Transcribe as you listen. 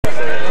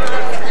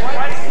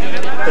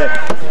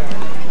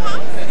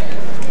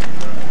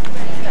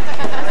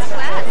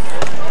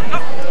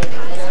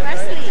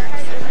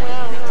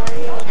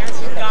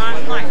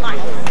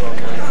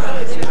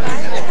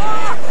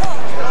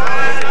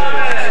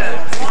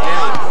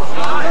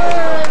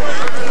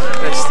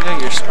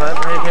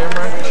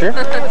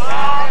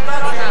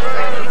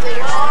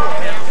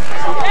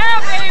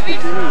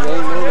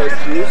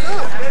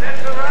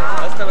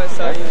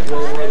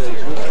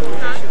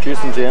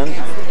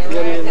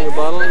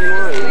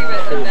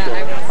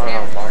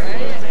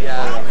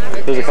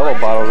a couple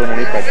bottles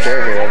underneath my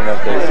chair here. I don't know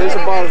if there's... There's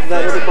a bottle.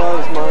 That other bottle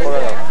is mine.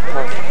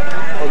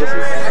 Oh, this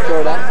is...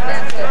 Throw it out.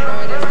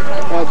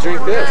 I'll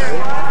drink this.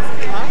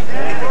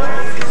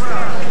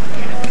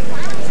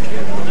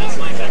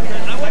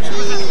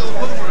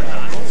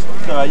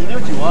 You know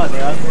what you want,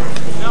 man.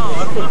 No,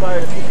 I'm so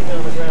tired of keeping it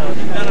on the ground.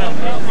 No.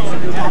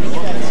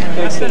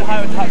 I said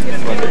hi with hot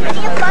spin.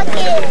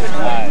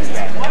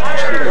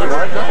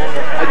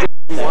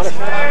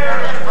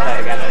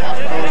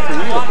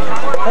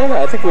 I don't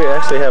know. I think we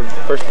actually have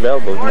first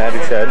available.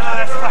 Maddie said.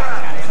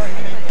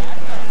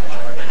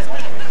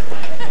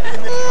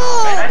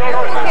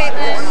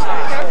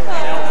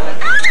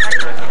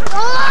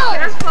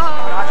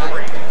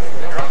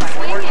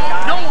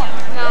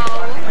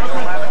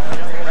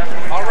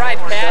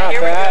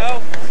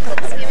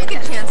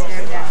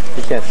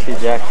 You can't see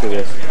Jack through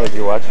this as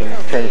you're watching,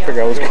 trying to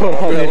figure out what's going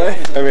on. Really?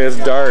 I mean, it's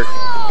dark.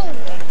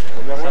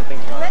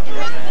 Something's wrong.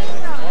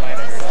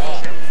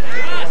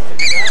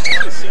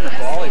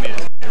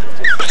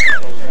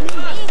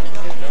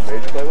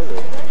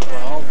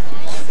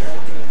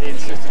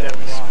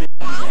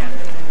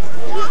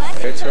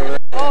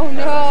 Oh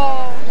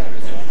no!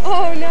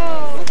 Oh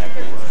no!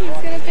 He's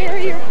gonna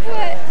bury your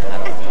foot.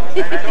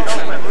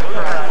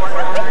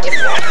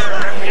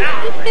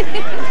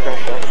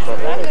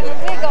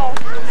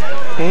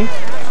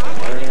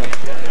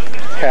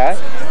 Cat?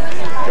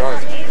 John.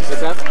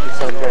 What's that?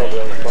 It's on the front row.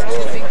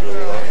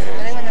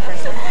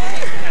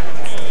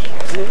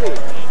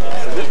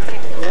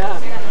 Yeah.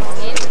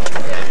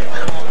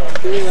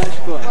 He's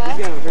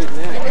gonna hurt his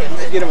neck.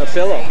 Let's get him a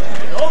pillow. I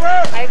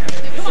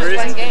just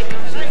one game.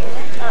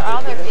 Or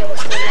all their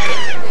fields. I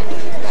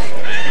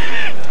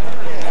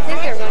think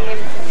they're one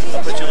game.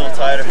 I'll put you a little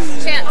tighter.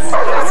 Chance.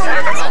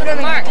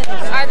 Mark,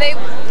 are they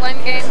one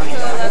game to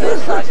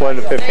 11? 1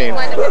 to 15.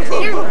 1 to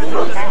 15.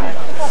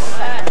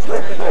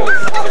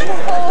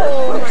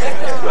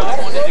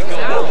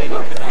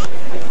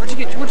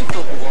 Where'd you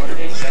fill the water?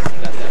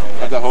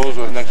 At the hose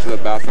was next to the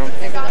bathroom.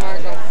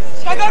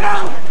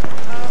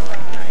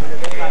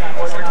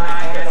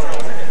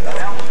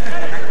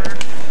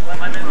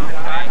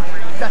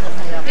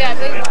 Yeah,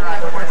 they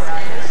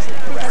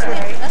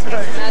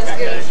that's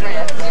good.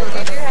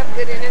 You do have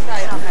good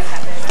insight.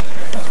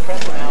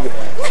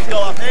 Go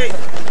off, hey. I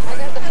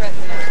got the press.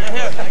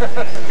 Yeah, here.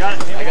 Got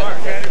it. I got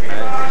it.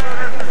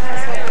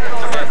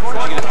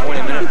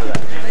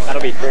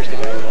 That'll be first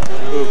available.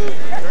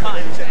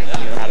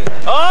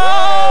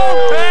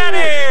 Oh,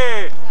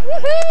 Penny!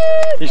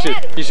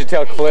 You should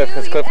tell Cliff,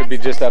 because Cliff would be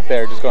just up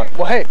there, just going,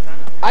 well, hey,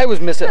 I was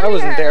missing. I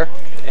wasn't there.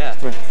 Yeah.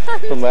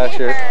 From last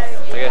year.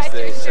 I guess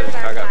they said his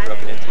car got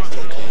broken into, so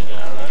they changed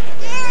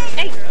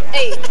it.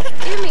 Hey,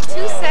 give me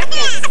 2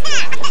 seconds.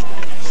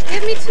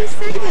 Give me 2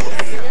 seconds.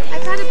 I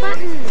got a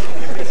button.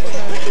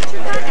 Look at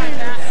your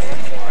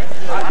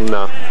buttons.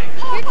 No.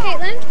 Here,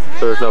 Caitlin.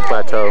 So there's no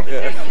plateau.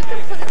 Yeah. You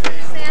can put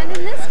sand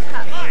in this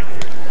cup. Why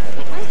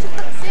don't you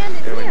put sand in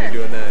here? When you're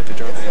doing the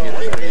jump and you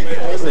get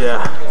the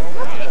Yeah.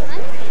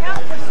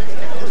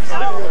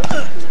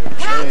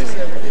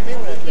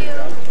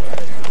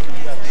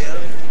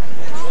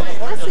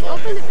 Leslie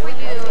opened it for you,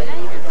 and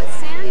then you can put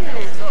sand in it.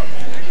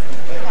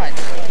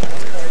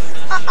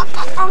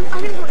 I'm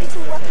going to go eat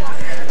some wet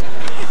water.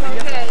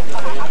 Okay.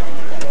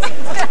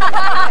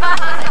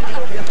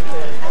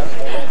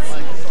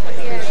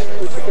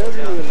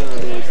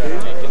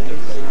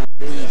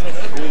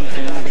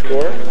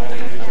 Score?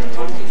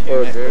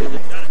 Or good?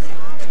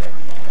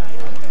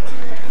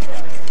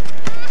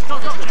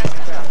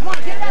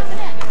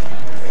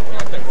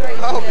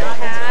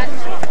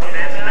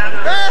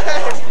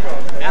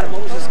 Adam,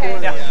 what was the score?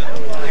 Yeah.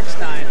 Next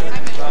time. I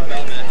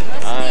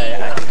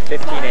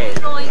think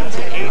 15-8.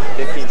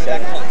 15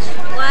 seconds.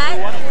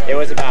 What? It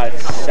was about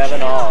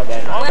 7-all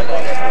then.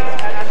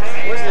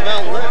 Where's the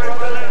valve left?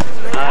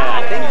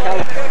 I think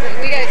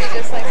We gotta do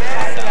just like we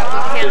talked about. We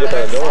can't let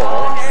it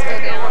fall. Just go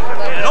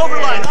down. An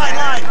overline,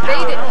 line.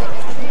 Bait it.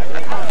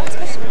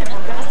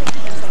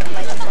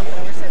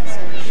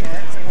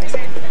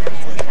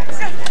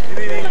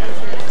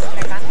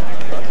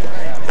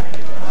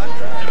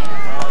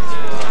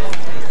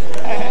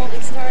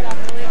 It started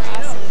off really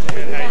awesome. 18.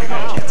 And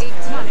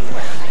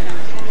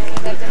then we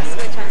let them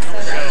switch on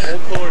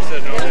 7.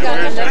 Then we got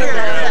another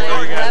ball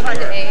playing 11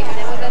 to 8. And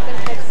then we let them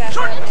switch back.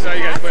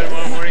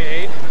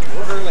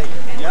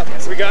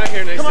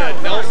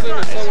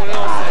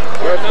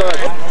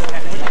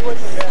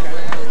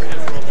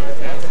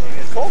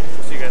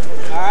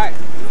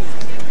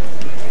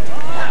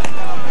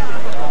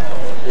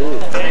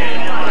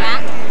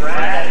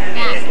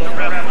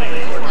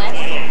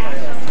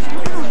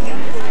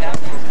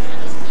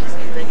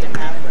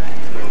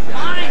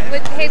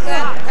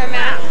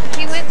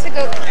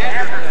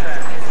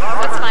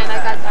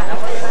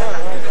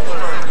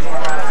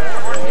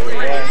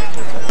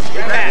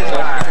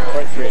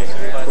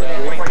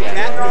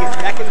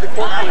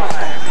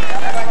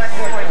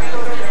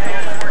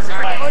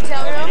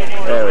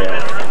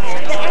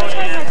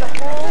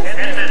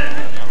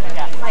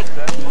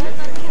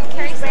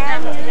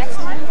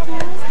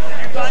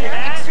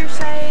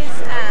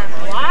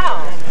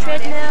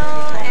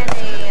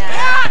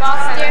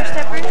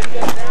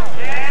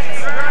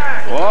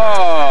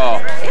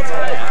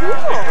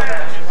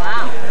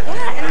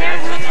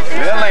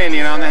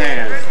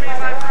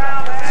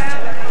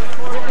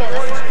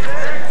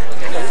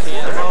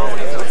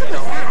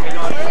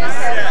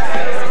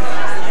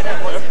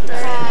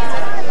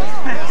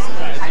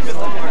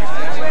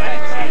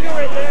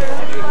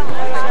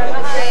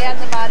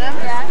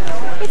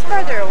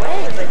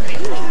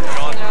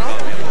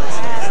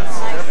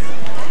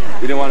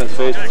 didn't want his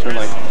face to turn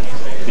like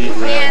beet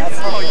red. Dance.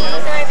 Sorry,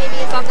 baby,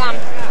 it's all gone.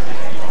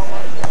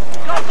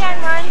 Go again,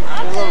 run.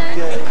 I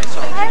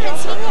haven't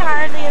seen you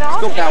hardly at all.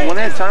 Let's go count one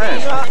at a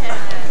time.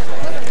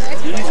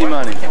 Easy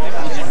money.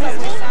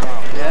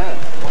 Yeah.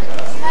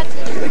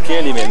 The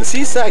candy man, the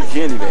Seaside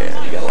candy man.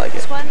 You gotta like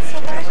it. I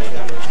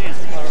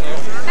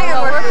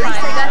gotta work for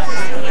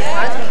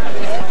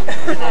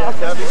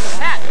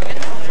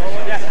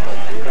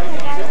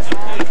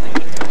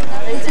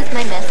This is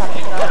my mess on the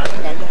floor.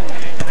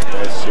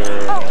 Yes,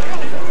 sir.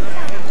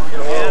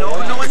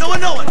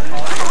 No one.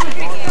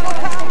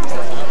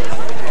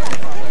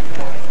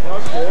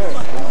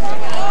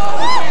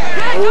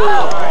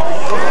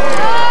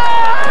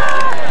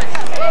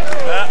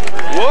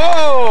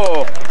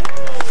 Whoa!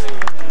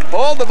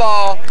 Hold the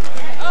ball.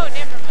 Oh,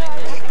 never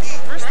mind.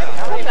 First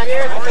down.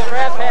 Here's the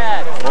grab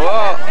pad.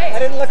 Whoa! I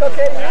didn't look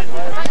okay to you?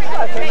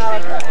 I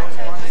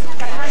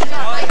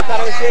thought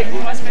it was shaky.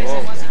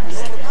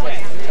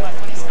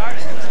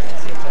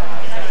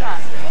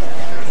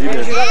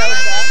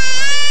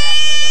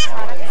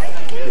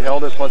 He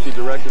held it, plus he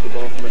directed the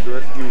ball from a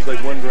direct. He was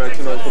like one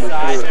direction, I was going to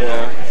throw it.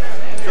 Yeah.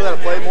 Still got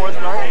to play more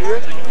tonight, do you?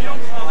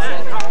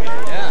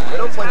 Yeah. They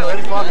don't play till 8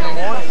 o'clock in the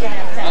morning.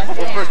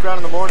 What's first round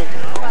in the morning?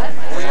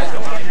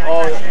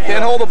 Oh,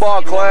 Can't hold the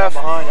ball, Clef.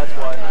 Behind, that's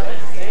why.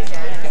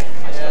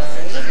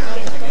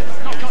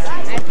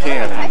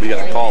 Can, and we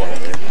got to call it.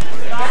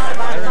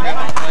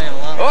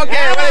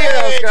 Okay, way to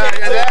go, Scott.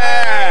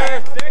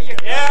 There.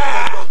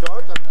 Yeah.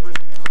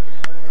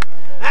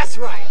 That's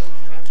right.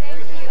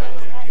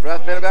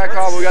 Ref made a back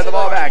call, but we got the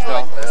ball back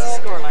though.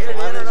 Score like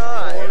 11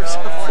 or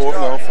something.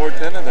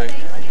 4-10, I think.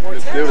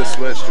 They would have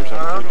switched or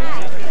something.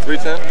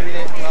 3-10?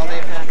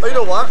 Oh, you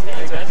know what?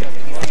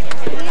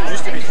 It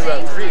used to be 2 out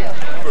of 3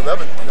 for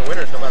 11 in the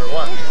winners, no matter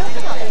what.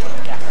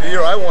 The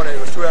year I won it,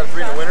 was 2 out of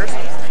 3 in the winners.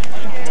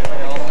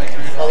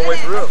 All the way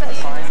through.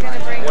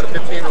 1 to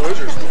 15 in the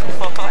losers.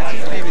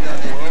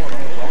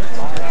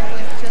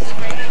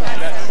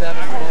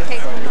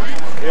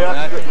 Yeah,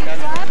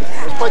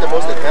 that's probably the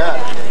most they've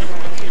had.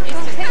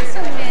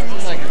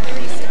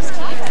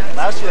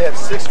 Last year they had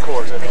 6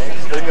 courts, I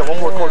think. They got 1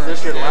 more court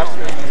this year than last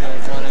year.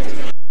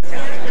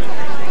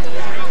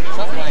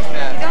 Something like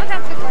that. You don't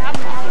have to grab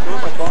them.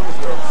 Where's my phone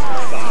go?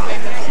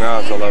 Now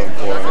it's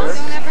 11-4.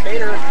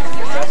 Spader.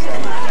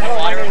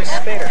 Water with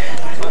Spader.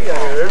 Yeah,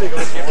 there they go.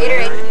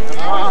 Gatorade.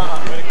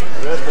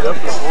 Rest it up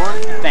this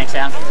morning. Thanks,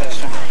 Al.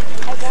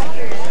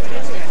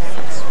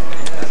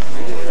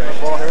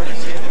 Ball here.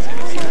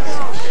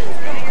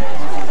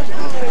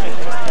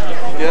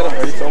 Get him.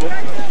 Are you filming?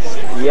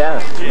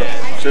 Yeah.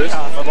 Serious?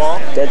 My ball.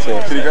 Dead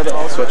serious. Could you grab that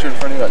sweatshirt in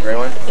front of you, that gray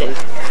one?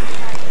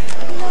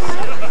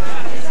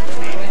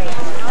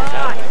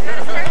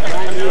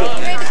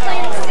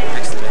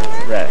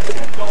 Right.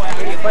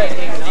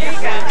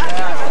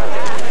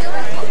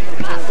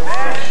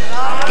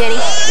 Danny,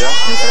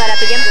 can you fill that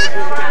up again?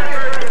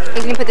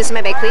 Can you put this in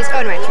my bag, please?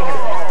 Oh, no, right here.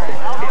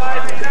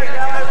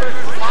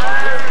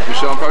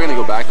 Michelle, I'm probably going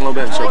to go back a little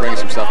bit and start bringing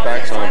some stuff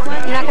back. So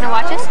You're not going to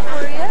watch us?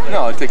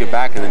 no, I'll take it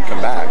back and then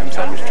come back. I'm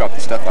saying just drop the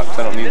stuff off because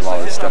I don't need all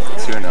this stuff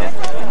that's here now.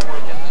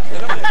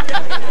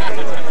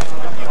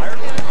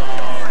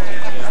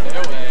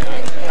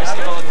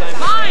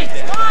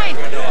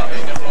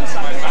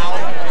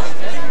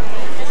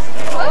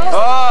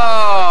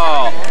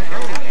 Oh!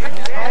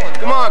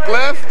 Come on,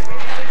 Cliff.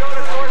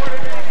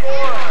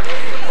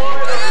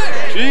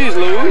 Jeez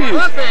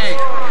Louise.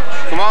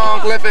 Come on,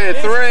 Cliffy.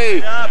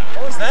 3.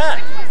 What was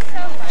that?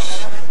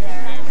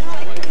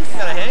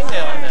 Got a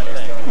hangnail on that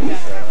thing.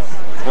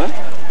 Huh?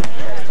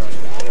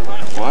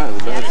 Why? The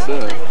bad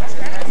stuff.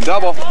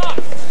 Double.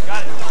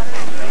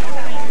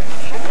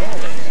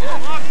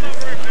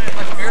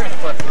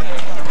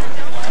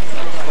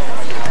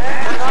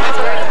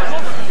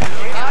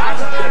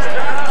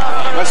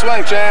 Nice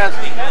swing, Chad.